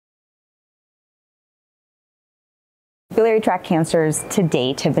Biliary tract cancers to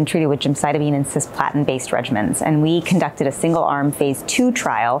date have been treated with gemcitabine and cisplatin-based regimens, and we conducted a single-arm Phase II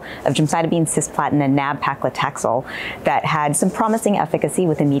trial of gemcitabine, cisplatin, and Nab-paclitaxel that had some promising efficacy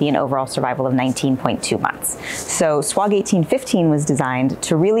with a median overall survival of 19.2 months. So SWOG 1815 was designed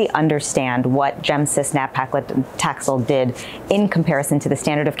to really understand what Gem-Cis Nab-paclitaxel did in comparison to the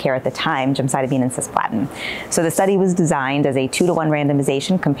standard of care at the time, gemcitabine and cisplatin. So the study was designed as a 2-to-1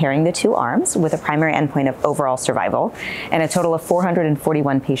 randomization comparing the two arms with a primary endpoint of overall survival. And a total of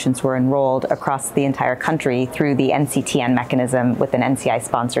 441 patients were enrolled across the entire country through the NCTN mechanism with an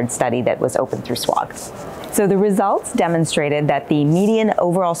NCI-sponsored study that was open through SWOG. So the results demonstrated that the median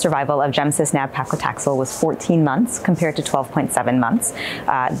overall survival of Gem-Cis Nab-paclitaxel was 14 months compared to 12.7 months.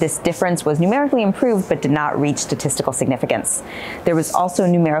 This difference was numerically improved but did not reach statistical significance. There was also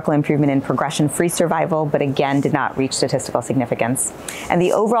numerical improvement in progression-free survival, but again did not reach statistical significance. And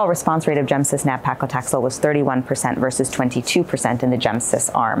the overall response rate of Gem-Cis Nab-paclitaxel was 31% versus 22% in the Gem-Cis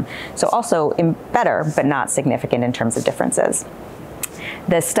arm. So also better, but not significant in terms of differences.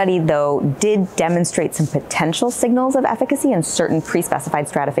 The study, though, did demonstrate some potential signals of efficacy in certain pre-specified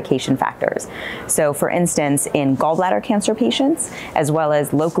stratification factors. So, for instance, in gallbladder cancer patients, as well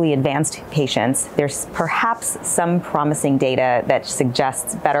as locally advanced patients, there's perhaps some promising data that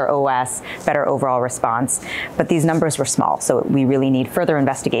suggests better OS, better overall response, but these numbers were small, so we really need further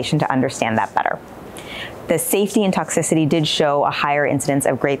investigation to understand that better. The safety and toxicity did show a higher incidence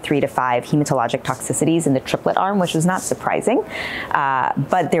of grade 3 to 5 hematologic toxicities in the triplet arm, which was not surprising,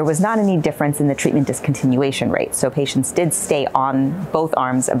 but there was not any difference in the treatment discontinuation rate. So patients did stay on both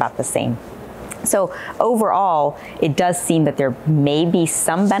arms about the same. So overall, it does seem that there may be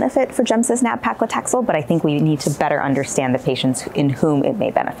some benefit for Gem-Cis Nab-paclitaxel, but I think we need to better understand the patients in whom it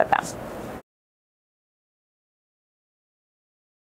may benefit them.